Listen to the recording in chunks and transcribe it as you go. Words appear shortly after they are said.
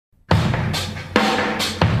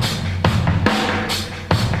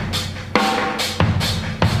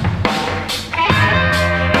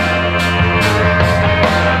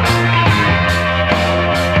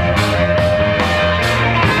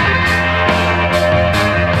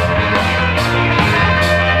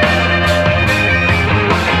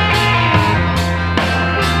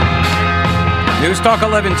News Talk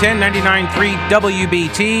 1110, 99.3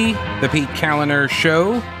 WBT, the Pete Callender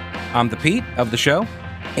Show. I'm the Pete of the show.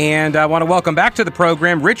 And I want to welcome back to the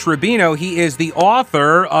program Rich Rubino. He is the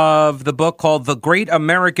author of the book called The Great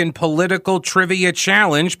American Political Trivia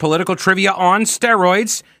Challenge, Political Trivia on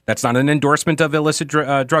Steroids. That's not an endorsement of illicit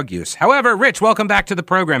drug use. However, Rich, welcome back to the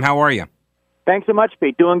program. How are you? Thanks so much,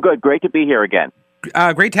 Pete. Doing good. Great to be here again.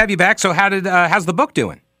 Great to have you back. So how's the book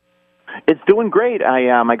doing? It's doing great.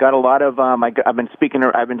 I got a lot of I've been speaking a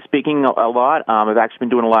lot. I've actually been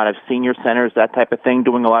doing a lot of senior centers, that type of thing,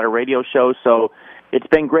 doing a lot of radio shows. So it's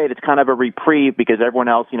been great. It's kind of a reprieve because everyone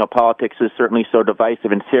else, politics is certainly so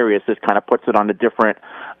divisive and serious. This kind of puts it on a different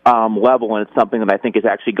level, and it's something that I think has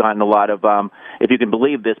actually gotten a lot of, if you can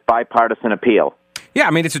believe this, bipartisan appeal. Yeah,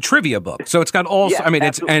 I mean, it's a trivia book, so it's got all. Yes, I mean,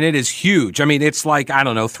 absolutely. it is huge. I mean, it's like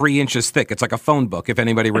 3 inches thick. It's like a phone book. If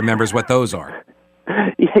anybody remembers what those are.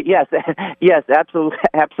 Yes,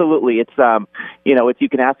 absolutely. It's it's you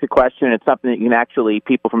can ask a question. It's something that you can actually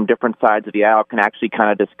people from different sides of the aisle can actually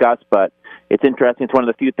kind of discuss. But it's interesting. It's one of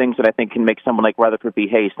the few things that I think can make someone like Rutherford B.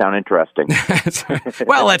 Hayes sound interesting.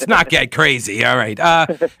 Well, let's not get crazy. All right.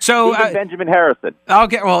 So Even Benjamin Harrison.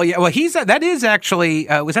 Okay. Well, yeah. Well, that is actually.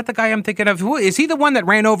 Was that the guy I'm thinking of? Who is he? The one that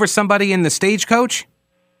ran over somebody in the stagecoach?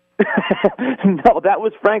 No, that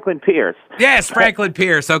was Franklin Pierce. Yes, Franklin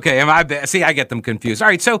Pierce. Okay, I get them confused. All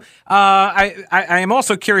right, so I am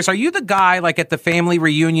also curious. Are you the guy like at the family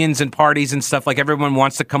reunions and parties and stuff? Like everyone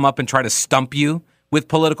wants to come up and try to stump you with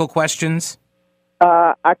political questions?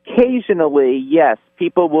 Occasionally, yes.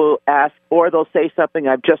 People will ask, or they'll say something.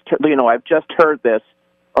 I've just heard this,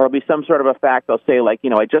 or it'll be some sort of a fact. They'll say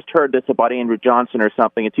I just heard this about Andrew Johnson or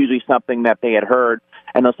something. It's usually something that they had heard.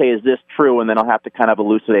 And they'll say, "Is this true?" And then I'll have to kind of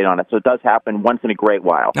elucidate on it. So it does happen once in a great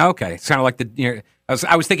while. Okay, it's kind of like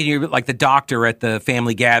I was thinking you're like the doctor at the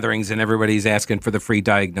family gatherings, and everybody's asking for the free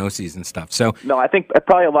diagnoses and stuff. So no, I think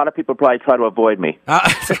probably a lot of people try to avoid me.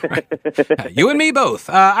 You and me both.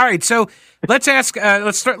 All right, so let's ask.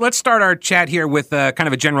 Let's start our chat here with kind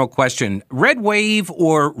of a general question: red wave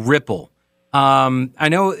or ripple? I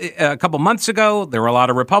know a couple months ago there were a lot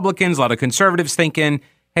of Republicans, a lot of conservatives thinking,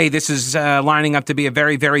 hey, this is lining up to be a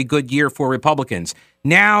very, very good year for Republicans.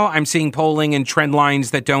 Now I'm seeing polling and trend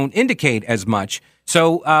lines that don't indicate as much.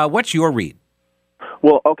 So what's your read?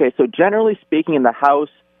 Well, okay, so generally speaking in the House,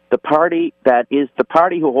 the party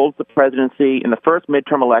who holds the presidency in the first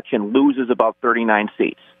midterm election loses about 39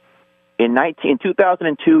 seats. In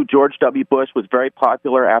 2002, George W. Bush was very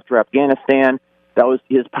popular after Afghanistan. That was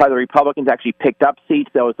his part of the Republicans actually picked up seats.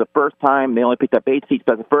 That was the first time. They only picked up 8 seats,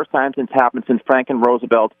 but the first time since happened since Franklin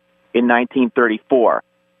Roosevelt in 1934.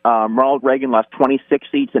 Ronald Reagan lost 26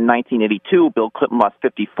 seats in 1982. Bill Clinton lost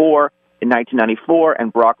 54 in 1994,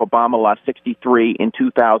 and Barack Obama lost 63 in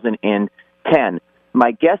 2010.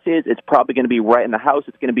 My guess is it's probably going to be right in the House.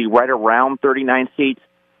 It's going to be right around 39 seats.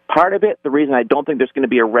 Part of it, the reason I don't think there's going to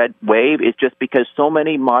be a red wave is just because so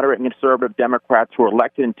many moderate and conservative Democrats who were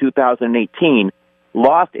elected in 2018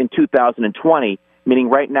 lost in 2020, meaning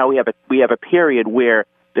right now we have a period where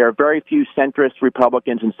there are very few centrist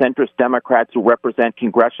Republicans and centrist Democrats who represent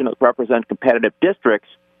competitive districts.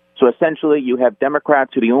 So essentially, you have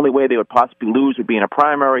Democrats who the only way they would possibly lose would be in a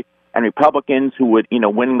primary, and Republicans who would,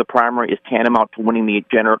 winning the primary is tantamount to winning the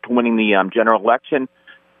general election.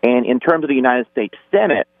 And in terms of the United States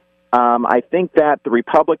Senate, I think that the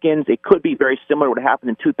Republicans, it could be very similar to what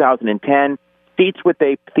happened in 2010. Seats what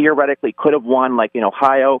they theoretically could have won, like in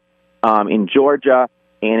Ohio, in Georgia,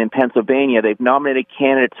 and in Pennsylvania. They've nominated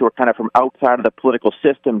candidates who are kind of from outside of the political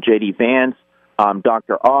system, J.D. Vance,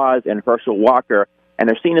 Dr. Oz, and Herschel Walker, and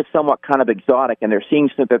they're seen as somewhat kind of exotic, and they're seeing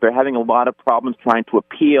that they're having a lot of problems trying to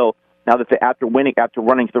appeal. Now that after running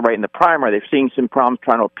to the right in the primary, they're seeing some problems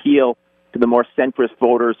trying to appeal to the more centrist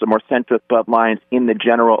voters, the more centrist bloodlines in the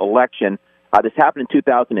general election. This happened in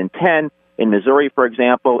 2010. In Missouri, for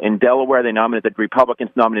example, in Delaware, the Republicans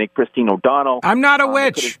nominated Christine O'Donnell. I'm not a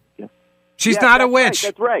witch. She's not a witch.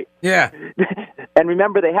 Right, that's right. Yeah. And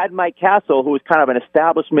remember, they had Mike Castle, who was kind of an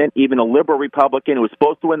establishment, even a liberal Republican, who was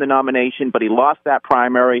supposed to win the nomination, but he lost that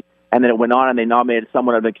primary, and then it went on, and they nominated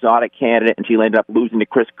someone of an exotic candidate, and she ended up losing to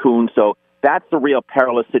Chris Coons. So that's the real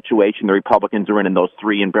perilous situation the Republicans are in those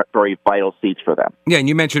 3 very vital seats for them. Yeah, and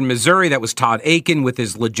you mentioned Missouri. That was Todd Aiken with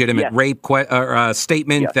his legitimate rape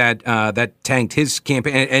statement that tanked his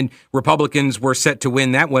campaign. And Republicans were set to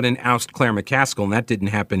win that one and oust Claire McCaskill, and that didn't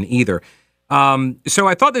happen either. So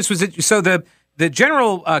I thought this was it. So the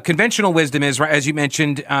general conventional wisdom is, as you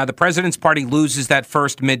mentioned, the president's party loses that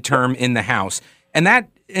first midterm in the House. And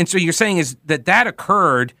so you're saying is that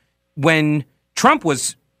occurred when Trump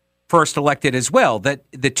was first elected as well, that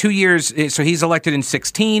the 2 years, so he's elected in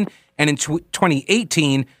 2016, And in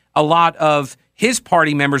 2018, a lot of his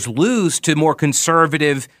party members lose to more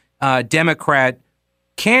conservative Democrat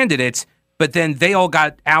candidates, but then they all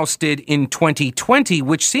got ousted in 2020,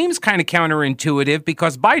 which seems kind of counterintuitive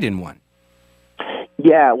because Biden won.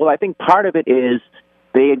 Yeah, well, I think part of it is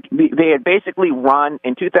they had basically run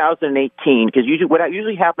in 2018, because what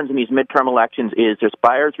usually happens in these midterm elections is there's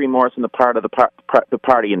buyer's remorse on the part of the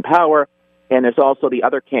party in power, and there's also the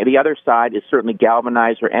other side is certainly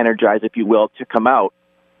galvanized or energized, if you will, to come out.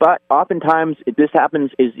 But oftentimes, it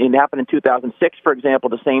happened in 2006, for example.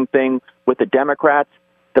 The same thing with the Democrats.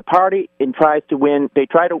 The party tries to win. They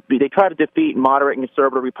try to defeat moderate and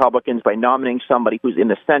conservative Republicans by nominating somebody who's in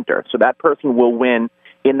the center. So that person will win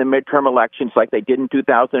in the midterm elections, like they did in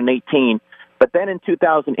 2018. But then in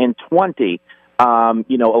 2020, a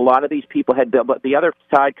lot of these people the other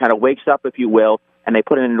side kind of wakes up, if you will, and they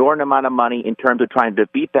put an inordinate amount of money in terms of trying to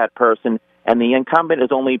defeat that person. And the incumbent is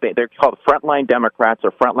they're called frontline Democrats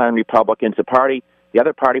or frontline Republicans. The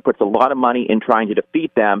other party puts a lot of money in trying to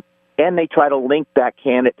defeat them. And they try to link that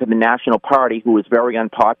candidate to the national party, who is very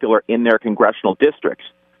unpopular in their congressional districts.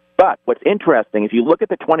 But what's interesting, if you look at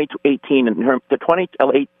the 2018 and the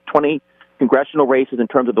 2020 congressional races in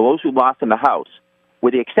terms of those who lost in the House,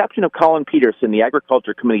 with the exception of Colin Peterson, the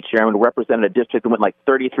Agriculture Committee chairman, who represented a district that went like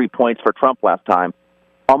 33 points for Trump last time,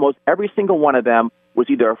 almost every single one of them was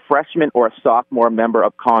either a freshman or a sophomore member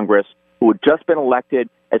of Congress who had just been elected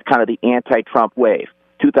as kind of the anti-Trump wave.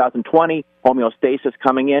 2020, homeostasis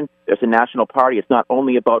coming in. There's a national party. It's not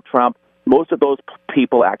only about Trump. Most of those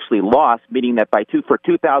people actually lost, meaning that for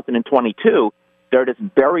 2022, there is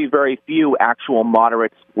very, very few actual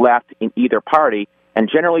moderates left in either party. And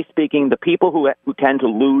generally speaking, the people who tend to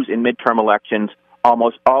lose in midterm elections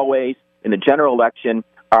almost always in the general election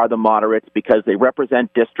are the moderates, because they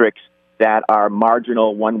represent districts that are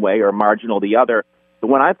marginal one way or marginal the other. The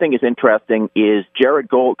one I think is interesting is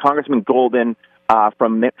Congressman Golden,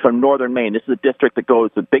 from northern Maine. This is a district that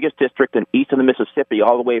goes the biggest district east of the Mississippi,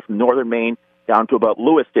 all the way from northern Maine down to about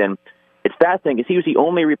Lewiston. It's fascinating because he was the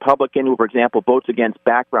only Republican who, for example, votes against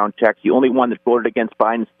background checks, the only one that voted against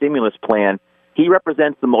Biden's stimulus plan. He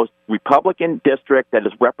represents the most Republican district that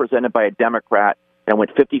is represented by a Democrat, and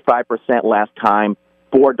went 55% last time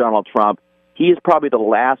for Donald Trump. He is probably the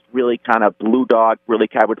last really kind of blue dog, really,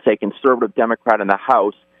 I would say, conservative Democrat in the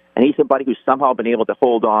House, and he's somebody who's somehow been able to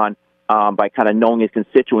hold on by kind of knowing his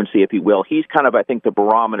constituency, if you will. He's kind of, I think, the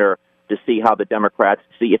barometer to see how the Democrats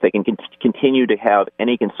see if they can continue to have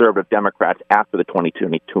any conservative Democrats after the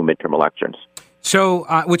 2022 midterm elections. So,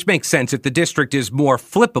 which makes sense. If the district is more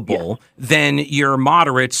flippable, then your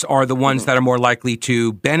moderates are the ones that are more likely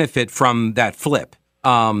to benefit from that flip.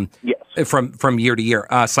 From year to year,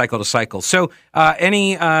 cycle to cycle. So,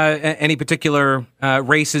 any particular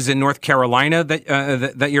races in North Carolina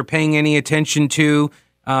that you're paying any attention to?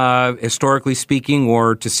 Historically speaking,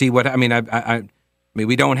 or to see what I mean,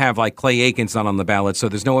 we don't have like Clay Aiken's not on the ballot, so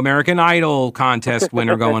there's no American Idol contest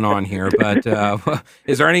winner going on here. But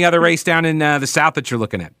is there any other race down in the South that you're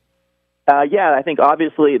looking at? I think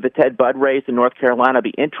obviously the Ted Budd race in North Carolina will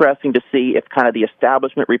be interesting to see if kind of the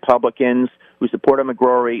establishment Republicans who support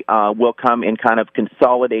McGrory will come and kind of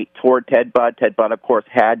consolidate toward Ted Budd. Ted Budd, of course,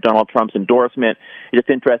 had Donald Trump's endorsement. It's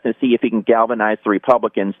interesting to see if he can galvanize the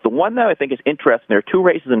Republicans. The one that I think is interesting, there are two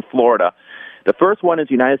races in Florida. The first one is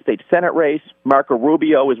the United States Senate race. Marco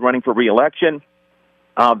Rubio is running for re-election.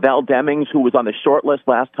 Val Demings, who was on the short list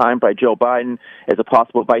last time by Joe Biden as a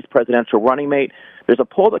possible vice presidential running mate. There's a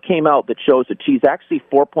poll that came out that shows that she's actually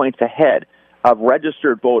 4 points ahead of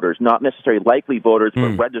registered voters, not necessarily likely voters,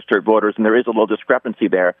 but registered voters, and there is a little discrepancy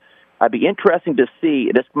there. It'd be interesting to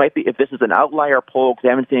see, this might be, if this is an outlier poll, because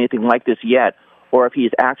I haven't seen anything like this yet, or if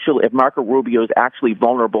Marco Rubio is actually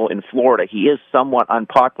vulnerable in Florida. He is somewhat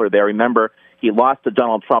unpopular there. Remember, he lost to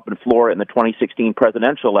Donald Trump in Florida in the 2016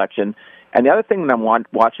 presidential election. And the other thing that I'm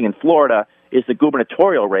watching in Florida is the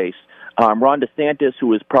gubernatorial race. Ron DeSantis,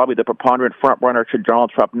 who is probably the preponderant front runner should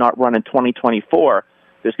Donald Trump not run in 2024,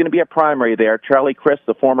 there's going to be a primary there. Charlie Crist,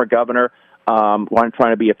 the former governor, one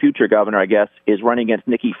trying to be a future governor, I guess, is running against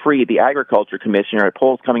Nikki Fried, the agriculture commissioner. A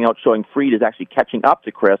poll's coming out showing Fried is actually catching up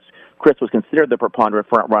to Crist. Crist was considered the preponderant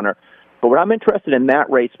front runner. But what I'm interested in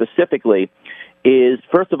that race specifically is,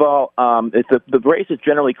 first of all, the race is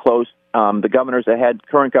generally close. The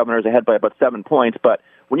current governor's ahead by about 7 points. But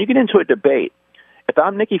when you get into a debate, if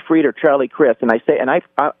I'm Nikki Fried or Charlie Crist,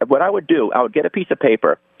 what I would do, I would get a piece of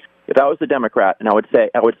paper. If I was a Democrat, and I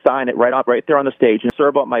would sign it right there on the stage and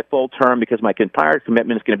serve out my full term because my entire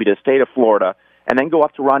commitment is going to be to the state of Florida, and then go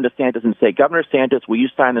up to Ron DeSantis and say, Governor DeSantis, will you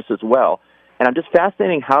sign this as well? And I'm just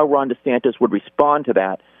fascinating how Ron DeSantis would respond to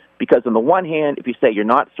that, Because on the one hand, if you say you're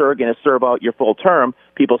not going to serve out your full term,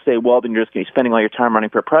 people say, well, then you're just going to be spending all your time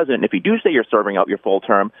running for president. And if you do say you're serving out your full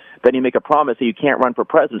term, then you make a promise that you can't run for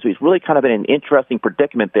president. So he's really kind of in an interesting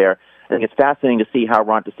predicament there. I think it's fascinating to see how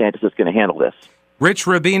Ron DeSantis is going to handle this. Rich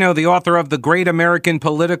Rubino, the author of The Great American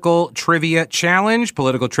Political Trivia Challenge,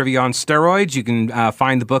 Political Trivia on Steroids. You can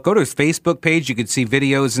find the book. Go to his Facebook page. You can see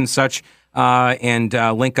videos and such, and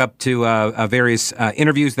link up to various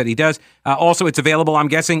interviews that he does. Also, it's available, I'm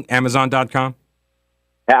guessing, Amazon.com?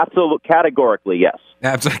 Absolutely. Categorically, yes.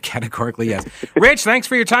 Absolutely. Categorically, yes. Rich, thanks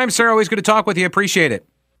for your time, sir. Always good to talk with you. Appreciate it.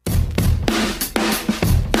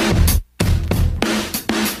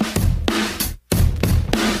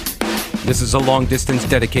 This is a long-distance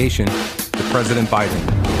dedication to President Biden.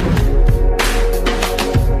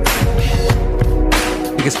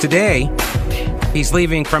 Because today, he's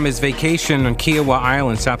leaving from his vacation on Kiowa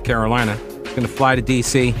Island, South Carolina. He's going to fly to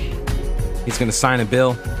D.C. He's going to sign a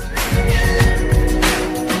bill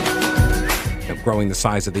growing the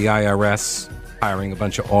size of the IRS, hiring a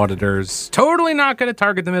bunch of auditors. Totally not going to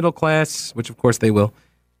target the middle class, which, of course, they will.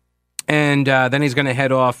 And then he's going to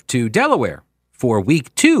head off to Delaware for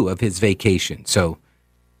week 2 of his vacation. So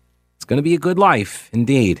it's going to be a good life,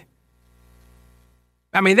 indeed.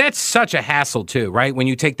 I mean, that's such a hassle, too, right? When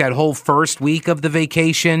you take that whole first week of the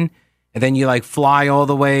vacation and then you, fly all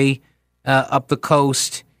the way up the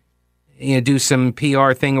coast, do some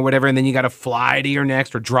PR thing or whatever, and then you got to fly to your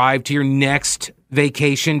next or drive to your next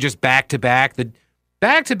vacation just back-to-back. The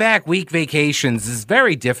back-to-back week vacations is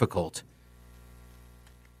very difficult,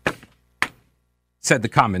 said the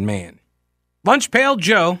common man. Lunch Pail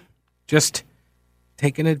Joe, just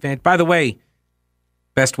taking advantage. By the way,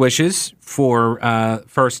 best wishes for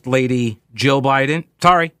First Lady Jill Biden.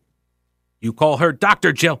 Sorry, you call her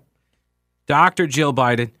Dr. Jill. Dr. Jill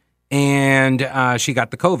Biden. And she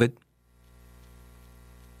got the COVID.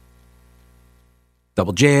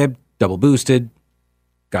 Double jabbed, double boosted,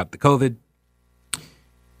 got the COVID.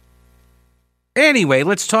 Anyway,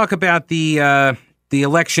 let's talk about the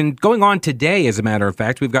election going on today, as a matter of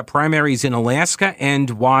fact. We've got primaries in Alaska and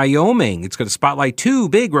Wyoming. It's going to spotlight 2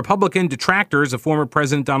 big Republican detractors of former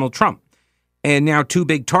President Donald Trump, and now 2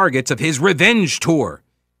 big targets of his revenge tour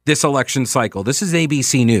this election cycle. This is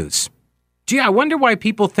ABC News. Gee, I wonder why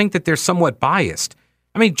people think that they're somewhat biased.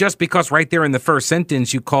 I mean, just because right there in the first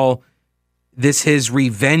sentence you call this his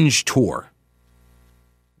revenge tour.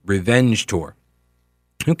 Revenge tour.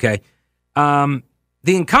 Okay.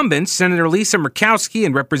 The incumbents, Senator Lisa Murkowski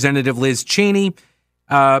and Representative Liz Cheney,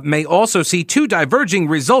 may also see 2 diverging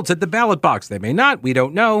results at the ballot box. They may not. We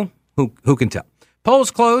don't know. Who can tell?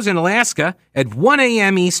 Polls close in Alaska at 1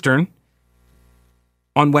 a.m. Eastern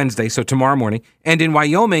on Wednesday, so tomorrow morning. And in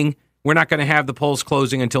Wyoming, we're not going to have the polls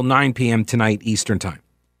closing until 9 p.m. tonight Eastern time.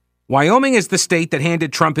 Wyoming is the state that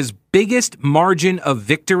handed Trump his biggest margin of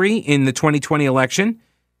victory in the 2020 election.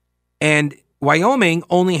 And Wyoming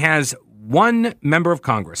only has 1 member of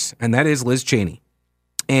Congress, and that is Liz Cheney.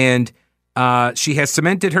 And she has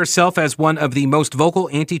cemented herself as one of the most vocal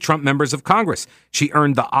anti-Trump members of Congress. She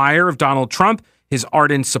earned the ire of Donald Trump, his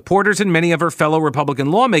ardent supporters, and many of her fellow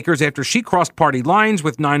Republican lawmakers after she crossed party lines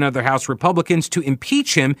with 9 other House Republicans to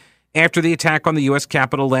impeach him after the attack on the U.S.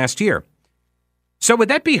 Capitol last year. So would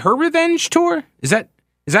that be her revenge tour? Is that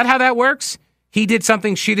how that works? He did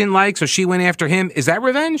something she didn't like, so she went after him. Is that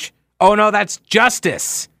revenge? Oh, no, that's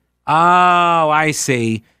justice. Oh, I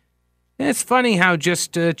see. It's funny how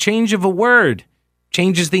just a change of a word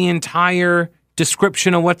changes the entire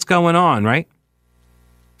description of what's going on, right?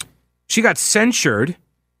 She got censured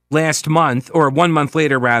last month, or 1 month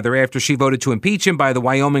later, rather, after she voted to impeach him by the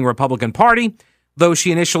Wyoming Republican Party. Though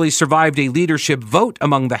she initially survived a leadership vote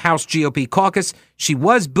among the House GOP caucus, she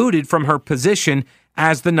was booted from her position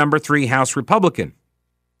as the number 3 House Republican.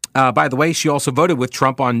 By the way, she also voted with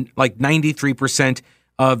Trump on 93%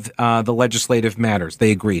 of the legislative matters.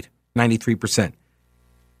 They agreed, 93%.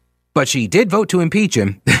 But she did vote to impeach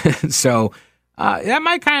him, so that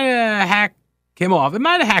might kind of hack him off. It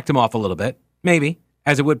might have hacked him off a little bit, maybe,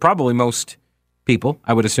 as it would probably most people,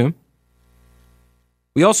 I would assume.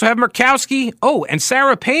 We also have Murkowski, and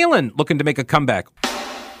Sarah Palin looking to make a comeback.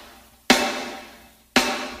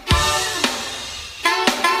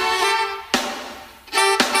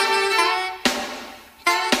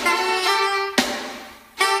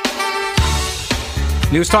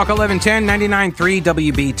 News Talk 1110, 99.3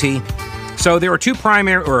 WBT. So there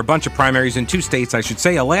are a bunch of primaries in 2 states, I should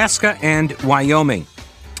say, Alaska and Wyoming.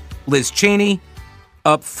 Liz Cheney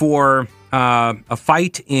up for a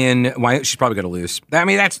fight in Wyoming. She's probably going to lose. I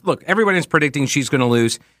mean, look, everybody's predicting she's going to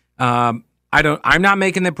lose. I'm not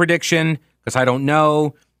making the prediction because I don't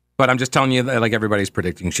know. But I'm just telling you that, like everybody's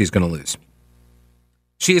predicting, she's going to lose.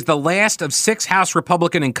 She is the last of 6 House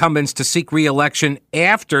Republican incumbents to seek re-election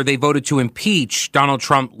after they voted to impeach Donald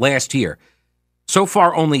Trump last year. So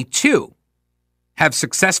far, only 2 have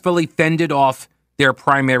successfully fended off their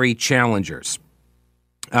primary challengers.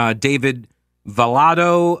 David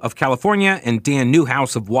Valado of California and Dan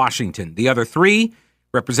Newhouse of Washington. The other 3,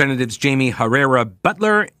 Representatives Jamie Herrera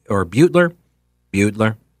Butler, or Butler,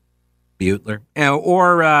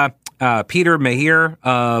 or Peter Mejia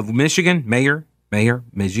of Michigan, Mejia.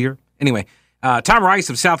 Anyway, Tom Rice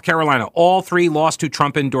of South Carolina. All 3 lost to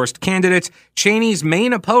Trump-endorsed candidates. Cheney's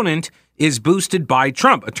main opponent is boosted by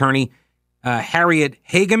Trump. Attorney Harriet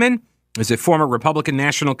Hageman is a former Republican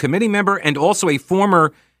National Committee member and also a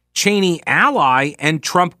former Cheney ally and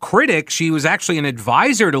Trump critic. She was actually an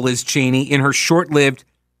advisor to Liz Cheney in her short-lived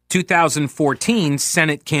 2014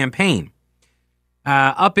 Senate campaign.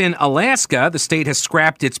 Up in Alaska, the state has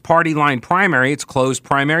scrapped its party line primary, its closed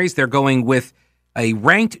primaries. They're going with a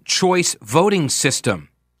ranked choice voting system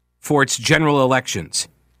for its general elections.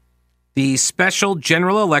 The special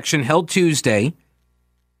general election held Tuesday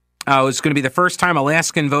is going to be the first time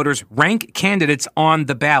Alaskan voters rank candidates on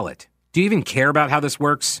the ballot. Do you even care about how this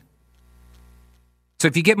works? So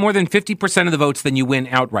if you get more than 50% of the votes, then you win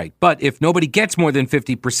outright. But if nobody gets more than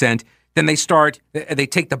 50%, then they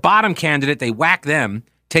take the bottom candidate, they whack them,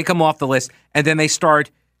 take them off the list, and then they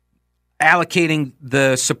start allocating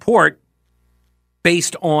the support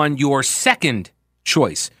based on your second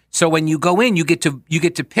choice. So when you go in, you get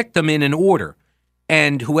to pick them in an order.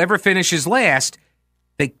 And whoever finishes last,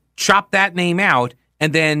 they chop that name out,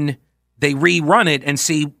 and then they rerun it and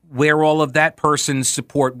see where all of that person's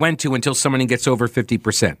support went to until somebody gets over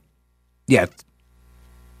 50%. Yeah,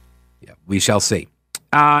 we shall see.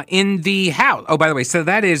 In the House, by the way, so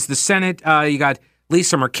that is the Senate. You got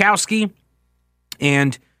Lisa Murkowski,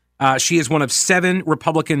 and she is one of 7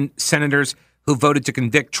 Republican senators who voted to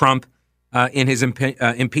convict Trump in his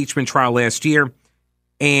impeachment trial last year.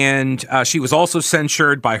 And she was also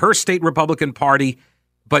censured by her state Republican Party,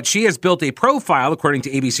 but she has built a profile, according to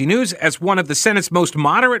ABC News, as one of the Senate's most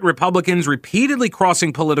moderate Republicans, repeatedly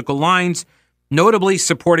crossing political lines, notably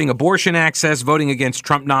supporting abortion access, voting against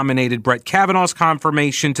Trump-nominated Brett Kavanaugh's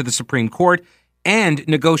confirmation to the Supreme Court, and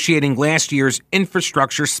negotiating last year's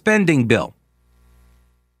infrastructure spending bill.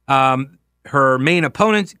 Her main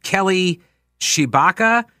opponent, Kelly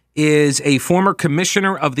Shibaka, is a former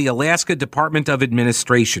commissioner of the Alaska Department of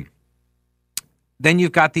Administration. Then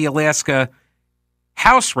you've got the Alaska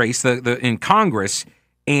House race in Congress,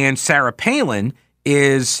 and Sarah Palin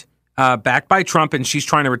is backed by Trump, and she's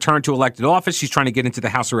trying to return to elected office. She's trying to get into the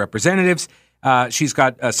House of Representatives. She's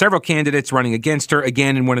got several candidates running against her,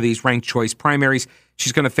 again, in one of these ranked choice primaries.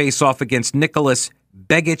 She's going to face off against Nicholas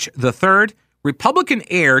Begich III, Republican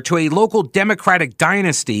heir to a local Democratic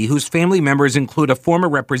dynasty whose family members include a former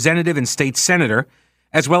representative and state senator,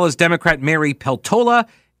 as well as Democrat Mary Peltola,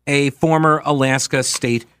 a former Alaska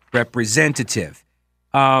state representative.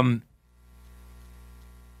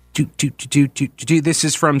 This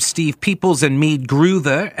is from Steve Peoples and Meade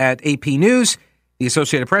Gruva at AP News, the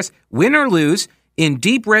Associated Press. Win or lose, in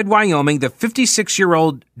Deep Red, Wyoming, the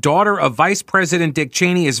 56-year-old daughter of Vice President Dick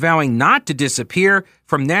Cheney is vowing not to disappear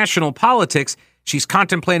from national politics. She's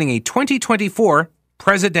contemplating a 2024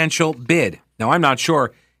 presidential bid. Now, I'm not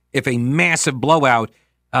sure if a massive blowout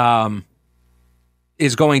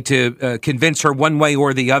is going to convince her one way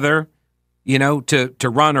or the other, to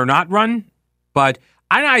run or not run. But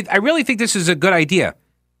I really think this is a good idea.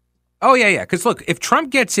 Oh, yeah. Because, look, if Trump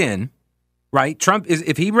gets in, right,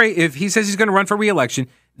 if he says he's going to run for re-election,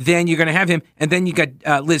 then you're going to have him. And then you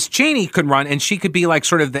got Liz Cheney could run, and she could be like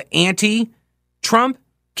sort of the anti-Trump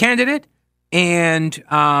candidate. And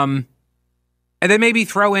then maybe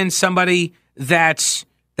throw in somebody that's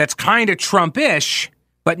kind of Trump-ish,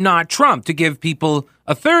 but not Trump, to give people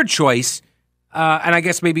a third choice. And I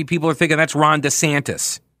guess maybe people are thinking that's Ron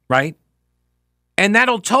DeSantis, right? And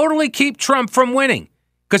that'll totally keep Trump from winning,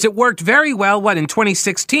 because it worked very well, in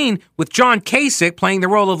 2016 with John Kasich playing the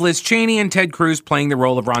role of Liz Cheney and Ted Cruz playing the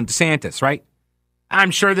role of Ron DeSantis, right?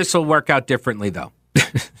 I'm sure this will work out differently, though.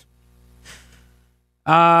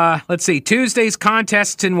 Let's see. Tuesday's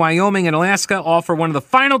contests in Wyoming and Alaska offer one of the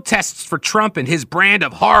final tests for Trump and his brand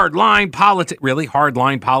of hardline politics. Really?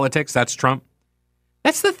 Hardline politics? That's Trump?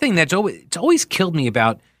 That's the thing it's always killed me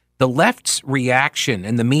about the left's reaction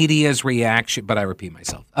and the media's reaction, but I repeat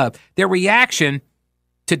myself, their reaction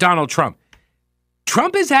to Donald Trump.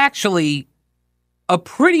 Trump is actually a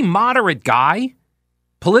pretty moderate guy,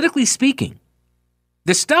 politically speaking.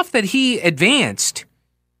 The stuff that he advanced,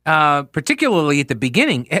 particularly at the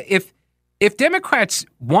beginning, if If Democrats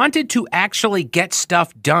wanted to actually get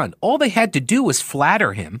stuff done, all they had to do was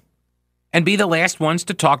flatter him and be the last ones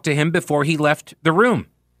to talk to him before he left the room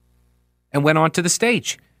and went onto the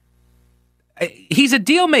stage. He's a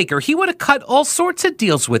deal maker. He would have cut all sorts of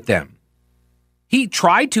deals with them. He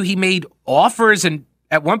tried to. He made offers, and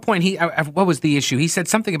at one point, what was the issue? He said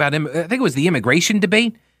something about him. I think it was the immigration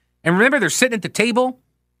debate. And remember, they're sitting at the table,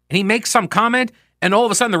 and he makes some comment, and all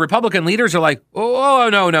of a sudden, the Republican leaders are like, "Oh,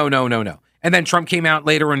 no." And then Trump came out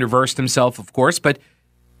later and reversed himself, of course. But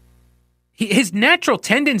his natural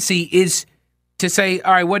tendency is to say,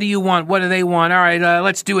 all right, what do you want? What do they want? All right,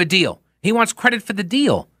 let's do a deal. He wants credit for the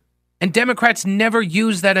deal. And Democrats never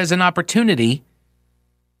use that as an opportunity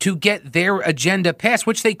to get their agenda passed,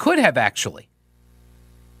 which they could have actually.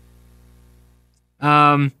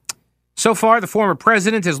 So far, the former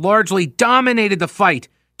president has largely dominated the fight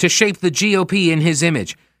to shape the GOP in his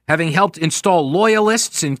image, having helped install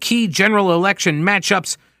loyalists in key general election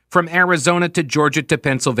matchups from Arizona to Georgia to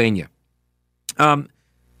Pennsylvania. I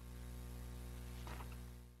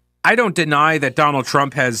don't deny that Donald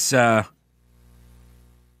Trump has,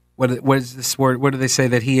 what is this word? What do they say?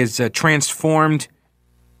 That he has transformed.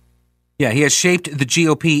 Yeah, he has shaped the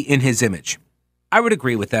GOP in his image. I would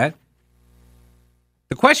agree with that.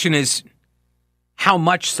 The question is, how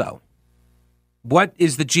much so? What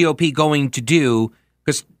is the GOP going to do?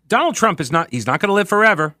 Because Donald Trump he's not going to live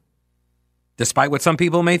forever, despite what some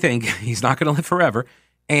people may think. He's not going to live forever,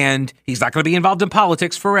 and he's not going to be involved in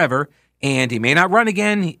politics forever, and he may not run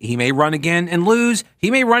again. He may run again and lose.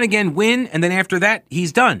 He may run again, win, and then after that,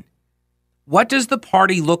 he's done. What does the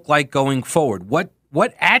party look like going forward? What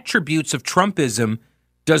attributes of Trumpism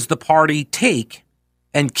does the party take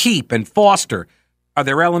and keep and foster? Are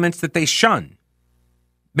there elements that they shun?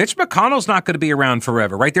 Mitch McConnell's not going to be around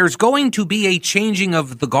forever, right? There's going to be a changing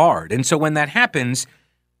of the guard. And so when that happens,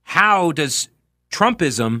 how does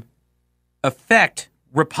Trumpism affect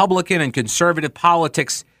Republican and conservative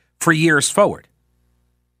politics for years forward?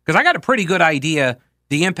 Because I got a pretty good idea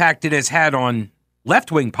the impact it has had on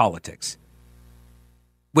left-wing politics,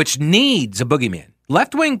 which needs a boogeyman.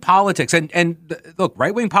 Left-wing politics, and look,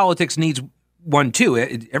 right-wing politics needs one too.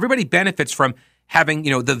 Everybody benefits from having,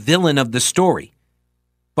 the villain of the story.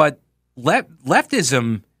 But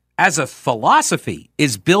leftism as a philosophy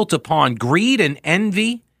is built upon greed and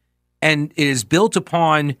envy, and it is built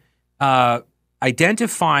upon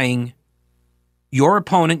identifying your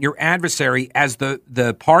opponent, your adversary, as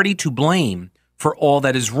the party to blame for all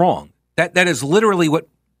that is wrong. That is literally what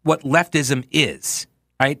leftism is,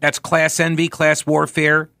 right? That's class envy, class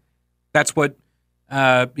warfare. That's what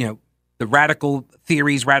the radical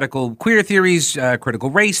theories, radical queer theories,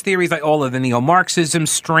 critical race theories, like all of the neo-Marxism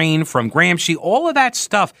strain from Gramsci, all of that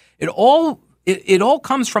stuff, it all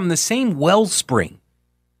comes from the same wellspring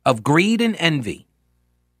of greed and envy,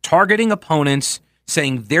 targeting opponents,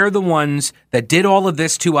 saying they're the ones that did all of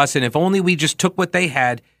this to us, and if only we just took what they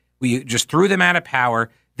had, we just threw them out of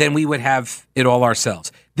power, then we would have it all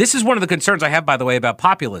ourselves. This is one of the concerns I have, by the way, about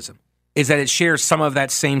populism, is that it shares some of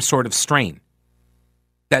that same sort of strain.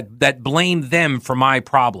 That blame them for my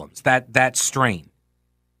problems, that strain.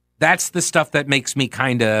 That's the stuff that makes me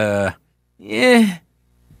kind of, it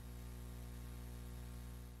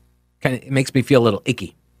makes me feel a little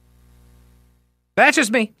icky. But that's just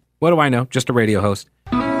me. What do I know? Just a radio host.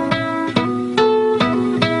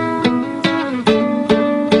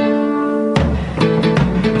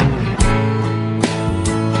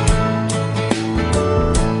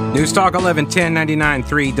 News Talk 1110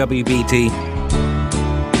 99.3 WBT.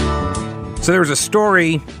 So there was a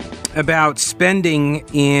story about spending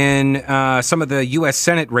in some of the U.S.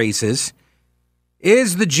 Senate races.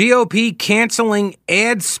 Is the GOP canceling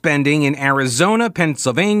ad spending in Arizona,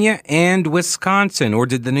 Pennsylvania, and Wisconsin? Or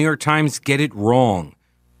did the New York Times get it wrong?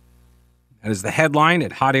 That is the headline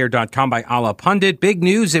at hotair.com by Ala Pundit. Big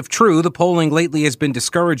news if true. The polling lately has been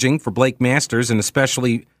discouraging for Blake Masters and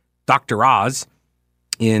especially Dr. Oz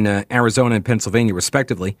in Arizona and Pennsylvania,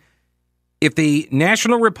 respectively. If the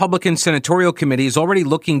National Republican Senatorial Committee is already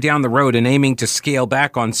looking down the road and aiming to scale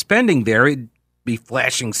back on spending there, it'd be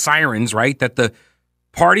flashing sirens, right? That the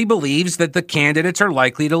party believes that the candidates are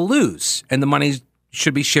likely to lose and the money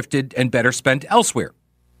should be shifted and better spent elsewhere.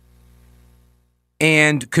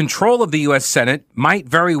 And control of the U.S. Senate might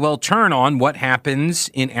very well turn on what happens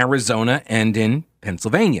in Arizona and in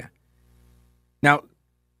Pennsylvania. Now,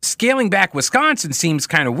 scaling back Wisconsin seems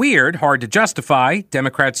kind of weird, hard to justify.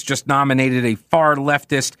 Democrats just nominated a far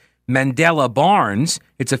leftist Mandela Barnes.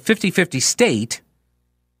 It's a 50-50 state.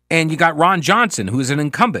 And you got Ron Johnson, who's an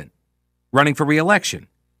incumbent, running for re-election.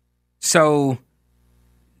 So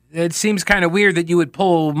it seems kind of weird that you would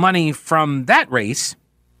pull money from that race.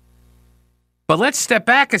 But let's step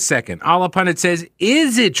back a second. Allah Pundit says,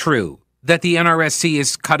 is it true that the NRSC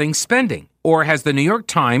is cutting spending? Or has the New York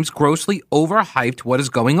Times grossly overhyped what is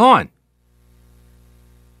going on?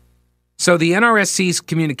 So the NRSC's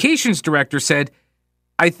communications director said,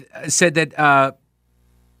 that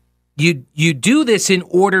you do this in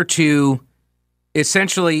order to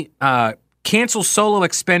essentially cancel solo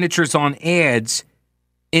expenditures on ads.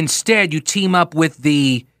 Instead, you team up with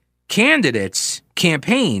the candidates'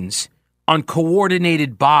 campaigns on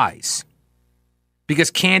coordinated buys because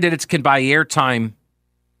candidates can buy airtime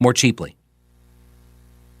more cheaply.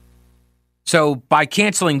 So by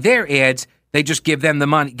canceling their ads, they just give them the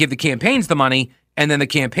money, give the campaigns the money, and then the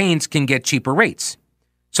campaigns can get cheaper rates.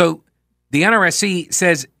 So the NRSC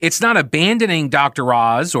says it's not abandoning Dr.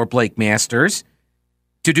 Oz or Blake Masters.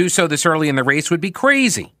 To do so this early in the race would be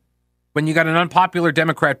crazy. When you got an unpopular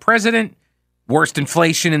Democrat president, worst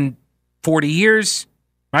inflation in 40 years,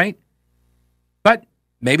 right? But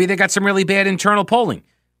maybe they got some really bad internal polling.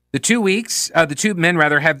 The two men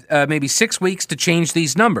have maybe 6 weeks to change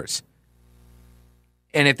these numbers.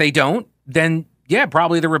 And if they don't, then yeah,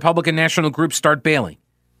 probably the Republican national groups start bailing.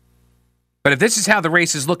 But if this is how the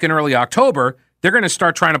race is looking early October, they're going to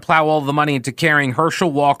start trying to plow all the money into carrying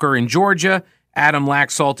Herschel Walker in Georgia, Adam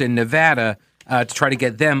Laxalt in Nevada, to try to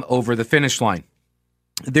get them over the finish line.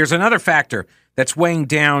 There's another factor that's weighing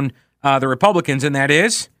down the Republicans, and that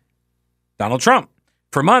is Donald Trump.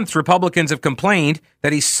 For months, Republicans have complained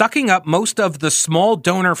that he's sucking up most of the small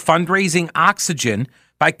donor fundraising oxygen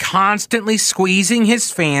by constantly squeezing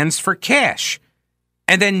his fans for cash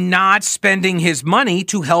and then not spending his money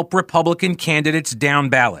to help Republican candidates down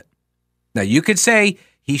ballot. Now, you could say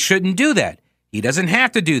he shouldn't do that. He doesn't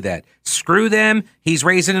have to do that. Screw them. He's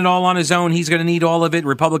raising it all on his own. He's going to need all of it.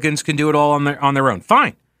 Republicans can do it all on their own.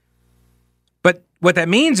 Fine. But what that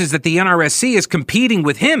means is that the NRSC is competing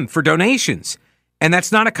with him for donations, and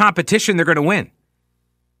that's not a competition they're going to win.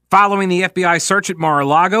 Following the FBI search at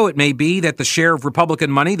Mar-a-Lago, it may be that the share of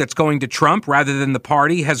Republican money that's going to Trump rather than the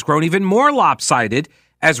party has grown even more lopsided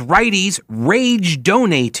as righties rage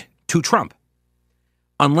donate to Trump.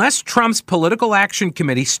 Unless Trump's Political Action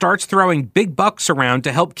Committee starts throwing big bucks around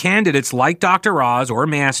to help candidates like Dr. Oz or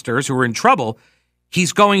Masters who are in trouble,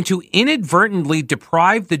 he's going to inadvertently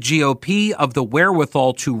deprive the GOP of the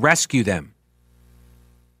wherewithal to rescue them.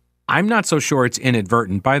 I'm not so sure it's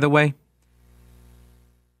inadvertent, by the way.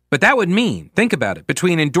 But that would mean, think about it,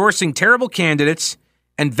 between endorsing terrible candidates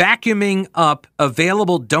and vacuuming up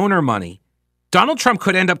available donor money, Donald Trump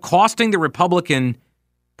could end up costing the Republican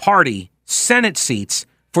Party Senate seats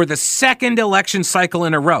for the second election cycle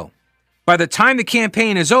in a row. By the time the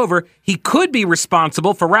campaign is over, he could be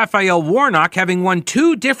responsible for Raphael Warnock having won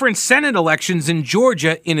 2 different Senate elections in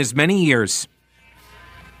Georgia in as many years.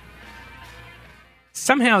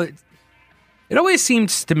 Somehow, it always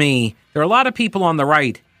seems to me there are a lot of people on the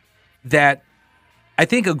right that I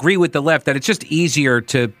think agree with the left that it's just easier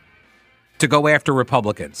to go after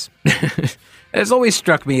Republicans. It has always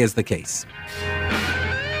struck me as the case.